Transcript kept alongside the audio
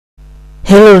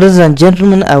Hello ladies and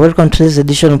gentlemen, welcome to this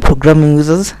edition of Programming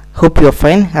Wizards. Hope you're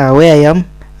fine. Where I am,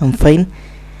 I'm fine.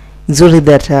 It's only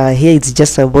that here it's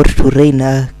just about to rain.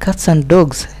 Cats and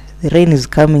dogs, the rain is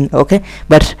coming, okay?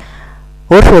 But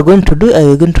what we're going to do,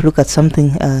 we're going to look at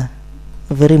something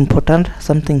very important,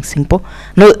 something simple.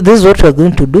 Now, this is what we're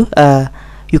going to do.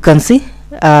 You can see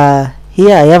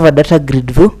here I have a data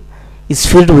grid view. It's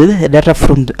filled with data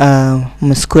from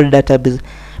MySQL database.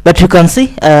 But you can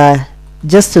see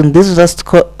just in this last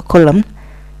column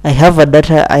I have a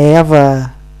data,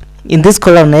 in this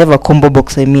column I have a combo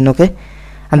box, okay,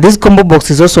 and this combo box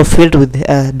is also filled with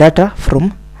data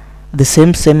from the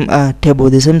same table,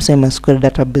 the same MySQL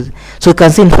database. So you can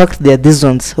see in fact there are these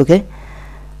ones, okay.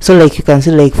 So like you can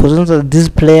see, like for example this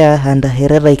player and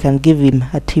Herrera, I can give him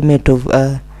a teammate of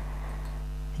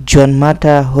Juan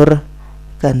Mata, or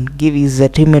can give his a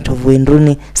teammate of Wayne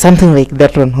Rooney, something like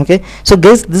that one, okay. So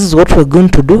guys, this is what we're going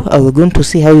to do. We're going to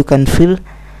see how you can fill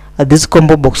this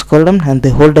combo box column and the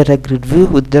whole data grid view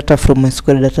with data from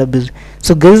MySQL database.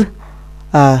 So guys,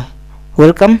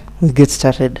 welcome, we get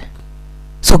started.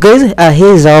 So guys,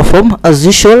 here is our form. As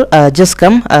usual, just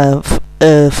come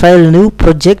file, new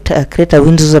project, create a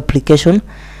Windows application.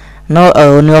 Now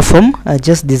on your form,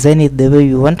 just design it the way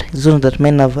you want. So that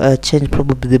mine have changed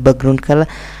probably the background color,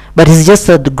 but it's just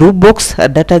a group box, a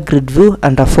data grid view,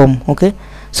 and a form, okay.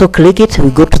 So click it, we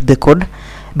go to the code.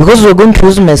 Because we're going to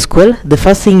use MySQL, the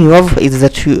first thing you have is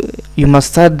that you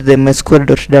must add the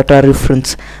MySQL.data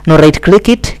reference. Now right click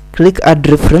it, click add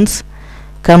reference,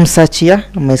 come search here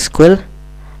MySQL,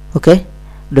 okay,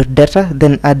 .data,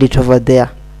 then add it over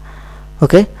there,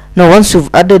 okay. Now once you've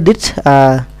added it,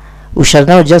 we shall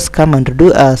now just come and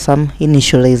do some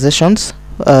initializations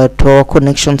to our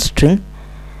connection string.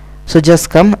 So just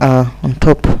come on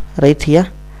top right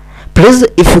here. Please,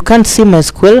 if you can't see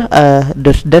MySQL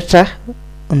 .data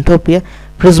on top here,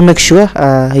 please make sure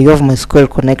you have MySQL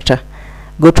connector.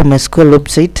 Go to MySQL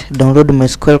website, download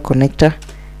MySQL connector,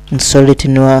 install it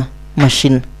in your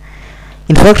machine.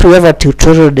 In fact, we have a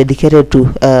tutorial dedicated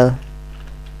to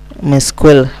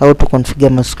MySQL, how to configure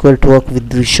MySQL to work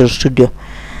with Visual Studio.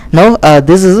 Now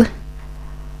this is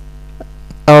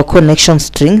our connection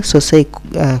string. So say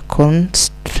con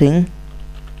string,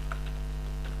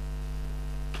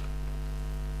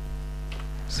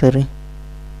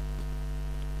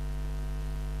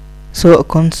 so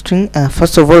con string,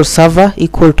 first of all, server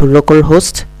equal to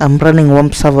localhost. I'm running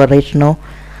WAMP server right now.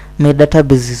 My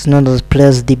database is known as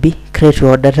PlayersDB. Create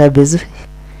your database.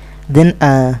 Then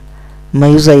my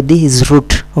user ID is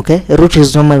root, okay. Root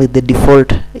is normally the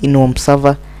default in WAMP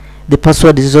server. The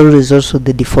password is always also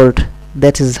the default.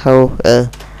 That is how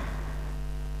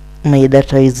my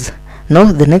data is.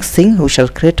 Now the next thing, we shall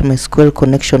create MySQL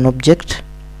connection object,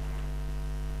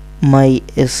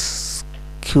 MySQL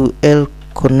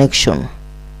connection,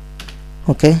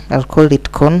 okay. I'll call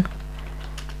it con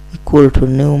equal to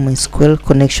new MySQL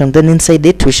connection. Then inside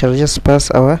it we shall just pass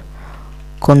our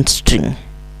con string,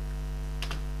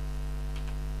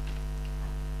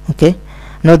 okay.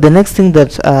 Now the next thing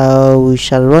that we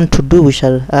shall want to do, we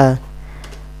shall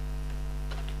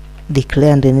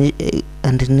declare and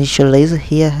initialize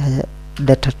here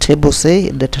data table. Say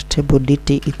data table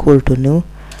dt equal to new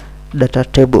data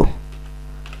table,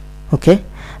 okay.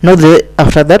 Now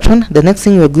after that one, the next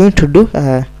thing we're going to do,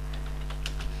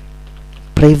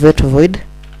 private void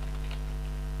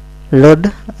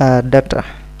load data.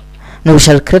 Now we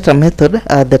shall create a method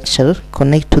that shall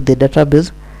connect to the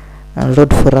database and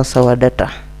load for us our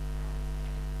data.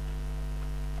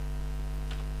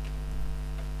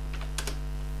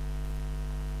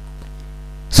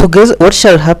 So guys, what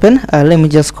shall happen, let me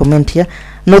just comment here.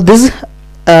 Now this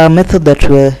method that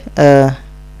we're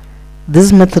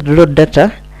this method load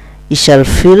data, it shall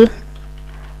fill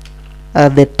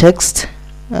the text,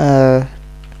 let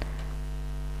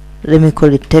me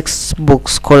call it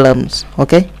TextBox columns,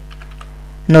 okay.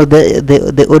 Now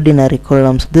the ordinary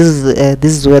columns, this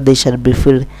is where they shall be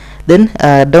filled. Then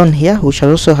down here we shall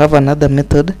also have another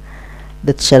method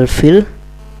that shall fill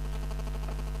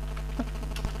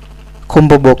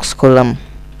combo box column.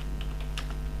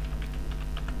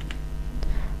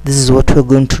 This is what we're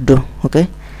going to do, okay.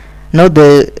 Now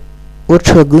what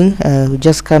we're going, we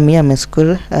just come here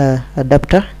MySQL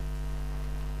adapter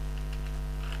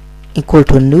equal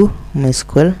to new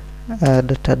MySQL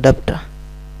data adapter.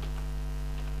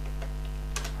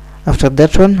 After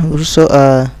that one, we also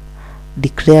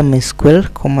declare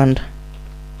MySQL command.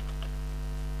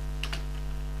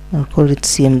 I'll call it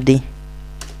cmd.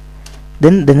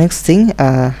 Then the next thing,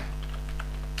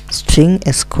 string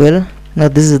SQL. Now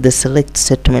this is the select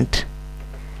statement.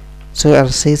 So I'll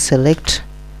say select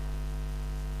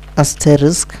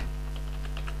asterisk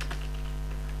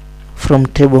from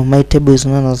table. My table is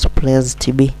known as players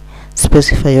TB.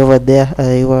 Specify over there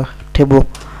your table.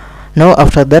 Now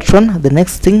after that one, the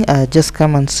next thing, just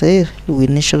come and say we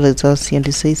initialize our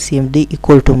cmd, say cmd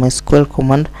equal to MySQL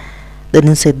command. Then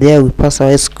inside there we pass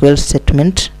our SQL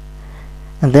statement,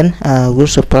 and then we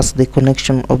also pass the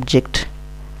connection object.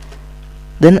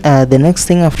 Then the next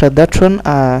thing after that one,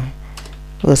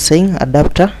 we're saying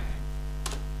adapter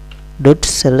dot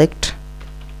select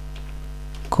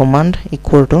command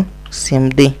equal to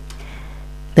cmd.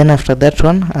 Then after that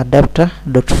one, adapter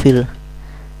dot fill.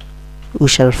 We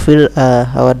shall fill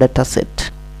our data set.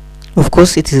 Of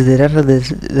course it is the data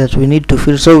that we need to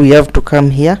fill, so we have to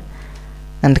come here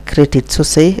and create it. So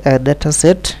say data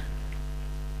set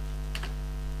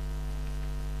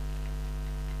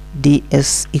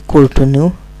ds equal to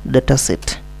new data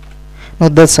set. Now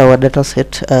that's our data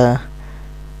set.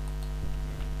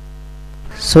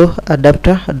 So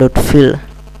adapter dot fill,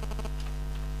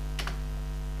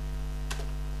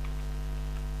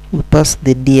 we pass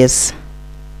the ds.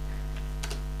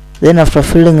 Then after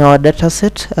filling our data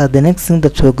set, the next thing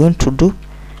that we're going to do,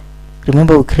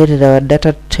 remember we created our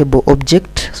data table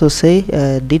object. So say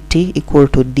dt equal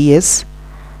to ds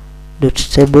dot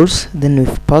tables. Then we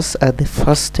pass the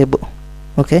first table.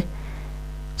 Okay,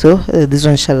 so this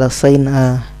one shall assign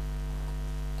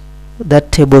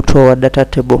that table to our data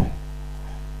table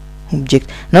object.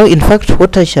 Now in fact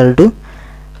what I shall do,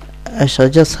 I shall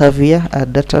just have here a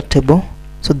data table.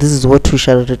 So this is what we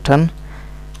shall return.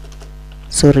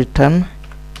 So return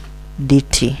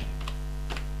dt.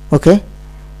 Okay,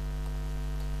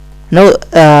 now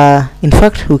in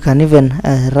fact we can even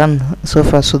run so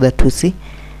far so that we see.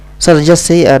 So I'll just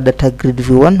say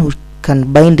DataGridView1, we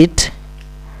can bind it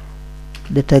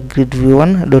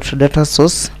DataGridView1 dot data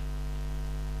source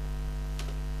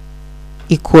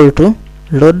equal to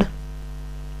load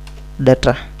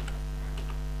data.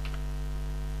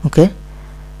 Okay,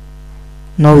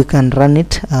 now we can run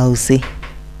it. We'll see.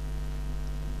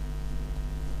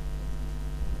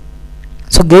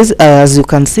 So guys, as you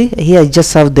can see here, I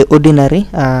just have the ordinary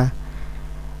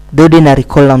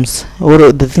columns,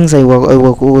 or the things I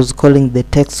was calling the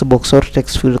text box or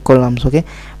text field columns. Okay,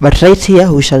 but right here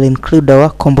we shall include our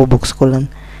combo box column.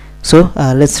 So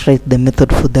let's write the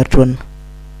method for that one.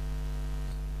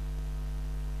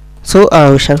 So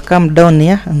we shall come down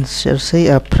here and shall say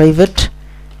a private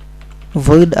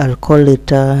void. I'll call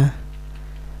it let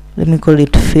me call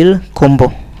it fill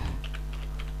combo.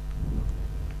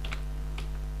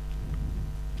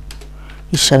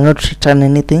 It shall not return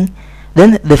anything.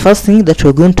 Then the first thing that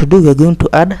we're going to do, we're going to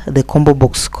add the combo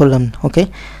box column.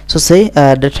 Okay, so say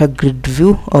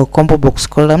DataGridView or combo box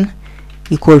column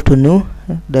equal to new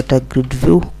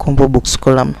DataGridView combo box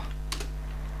column.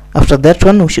 After that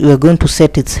one, we are going to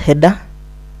set its header.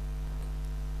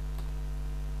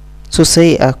 So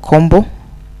say combo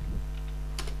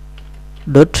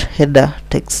dot header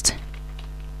text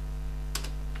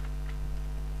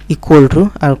equal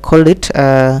to, I'll call it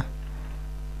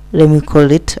let me call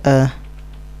it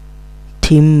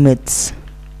teammates.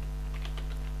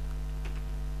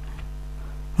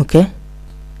 Okay,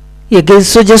 yeah guys,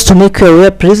 so just to make you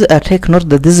aware, please take note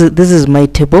that this is my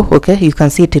table. Okay, you can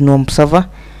see it in Home Server.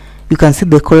 You can see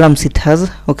the columns it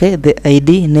has. Okay, the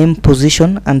ID, name,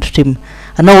 position and team.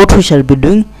 And now what we shall be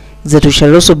doing is that we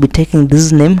shall also be taking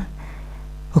this name.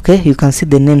 Okay, you can see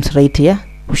the names right here.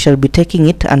 We shall be taking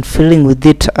it and filling with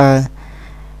it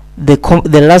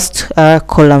the last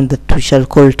column that we shall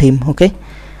call team. Okay,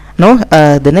 now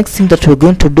the next thing that we're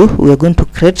going to do, we are going to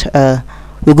create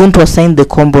we're going to assign the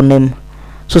combo name.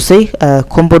 So say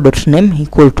combo.name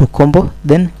equal to combo.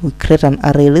 Then we create an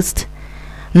array list.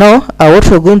 Now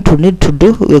what we're going to need to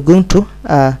do, we're going to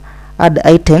add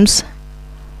items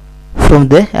from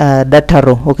the data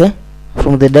row. Okay,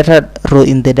 from the data row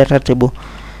in the data table.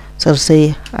 So I'll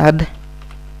say add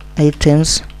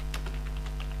items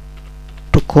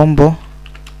to combo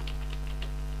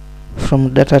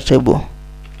from data table.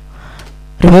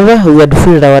 Remember we had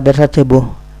filled our data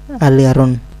table earlier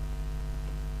on.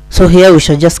 So here we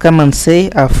shall just come and say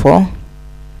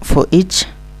for each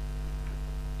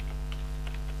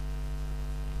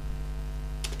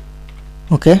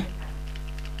okay,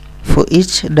 for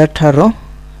each data row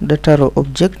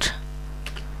object,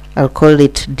 I'll call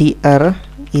it dr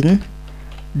in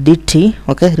dt.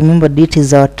 Okay, remember dt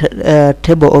is our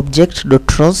table object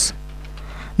dot rows.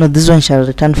 Now this one shall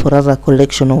return for us a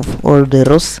collection of all the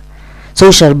rows. So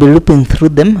we shall be looping through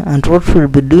them, and what we'll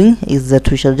be doing is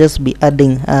that we shall just be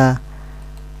adding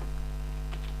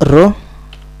row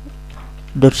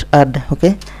dot add.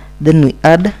 Okay, then we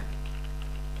add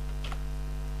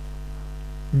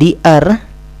dr.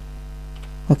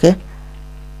 Okay,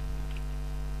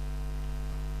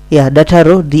 data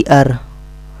row dr,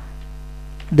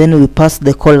 then we pass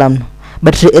the column.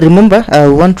 But remember,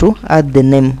 we want to add the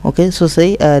name. Okay, so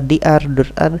say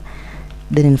dr.add,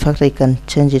 then in fact I can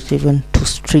change it even to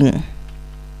string.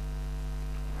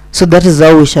 So that is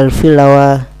how we shall fill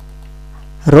our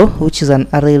row, which is an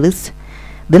array list.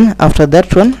 Then after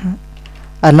that one,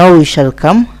 now we shall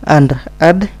come and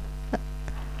add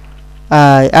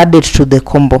it to the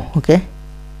combo. Okay,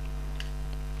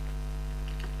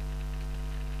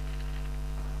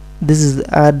 this is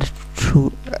add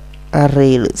to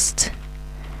array list.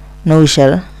 Now we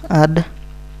shall add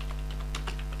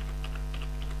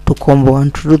to combo,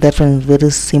 and to do that one is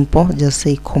very simple. Just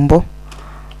say combo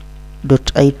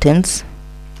dot items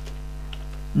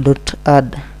dot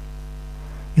add.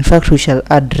 In fact, we shall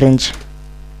add range.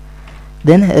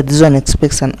 Then this one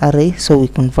expects an array, so we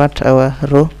convert our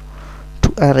row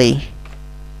to array,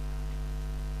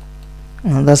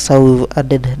 and that's how we've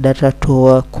added data to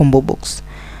our combo box.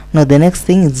 Now the next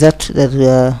thing is that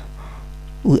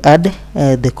we add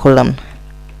the column.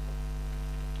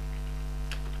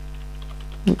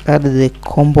 We add the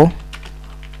combo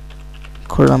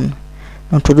column.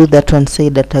 Now to do that one, say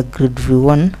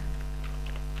DataGridView1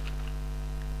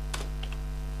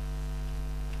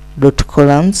 dot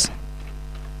columns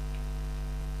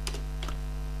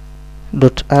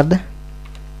dot add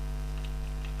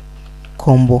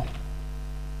combo.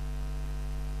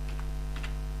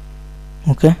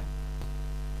 Okay,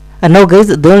 and now guys,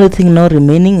 the only thing now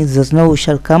remaining is that now we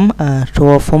shall come to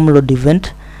our form load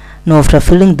event. Now after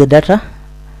filling the data,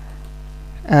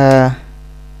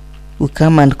 we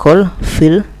come and call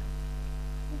fill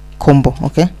combo.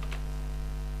 Okay,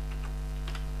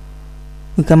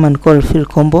 we come and call fill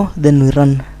combo, then we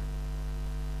run,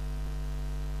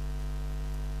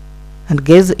 and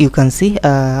guys, you can see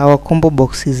our combo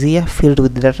box is here filled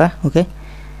with data. Okay,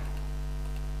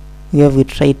 we have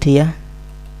it right here.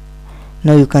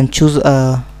 Now you can choose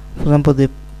for example the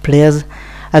players,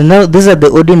 and now these are the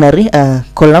ordinary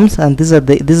columns, and this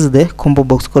is the combo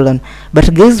box column.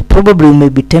 But guys, probably you may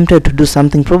be tempted to do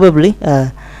something. Probably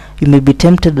you may be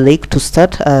tempted like to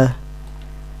start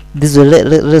this way.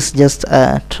 Let's just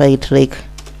try it. Like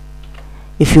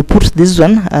if you put this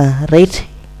one right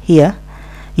here,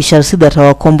 you shall see that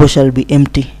our combo shall be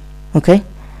empty. Okay,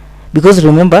 because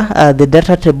remember the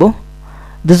data table,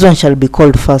 this one shall be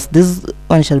called first, this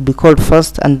one shall be called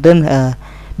first, and then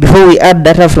before we add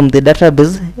data from the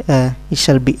database, it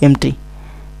shall be empty.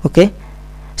 Okay,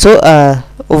 so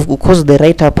of course the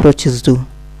right approach is to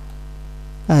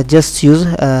just use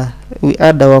we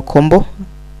add our combo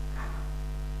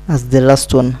as the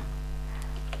last one.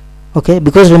 Okay,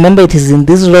 because remember it is in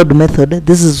this load method,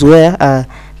 this is where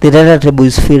the data table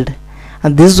is filled,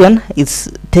 and this one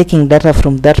is taking data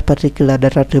from that particular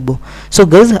data table. So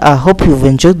guys, I hope you've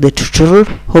enjoyed the tutorial,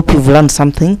 hope you've learned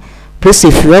something. Please,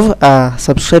 if you have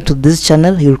subscribed to this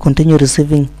channel, you will continue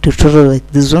receiving tutorials like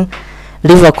this one.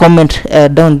 Leave a comment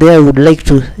down there. I would like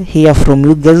to hear from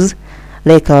you guys.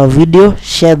 Like our video,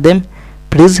 share them,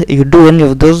 please. You do any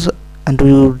of those and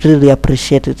we would really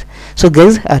appreciate it. So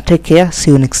guys, take care, see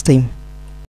you next time.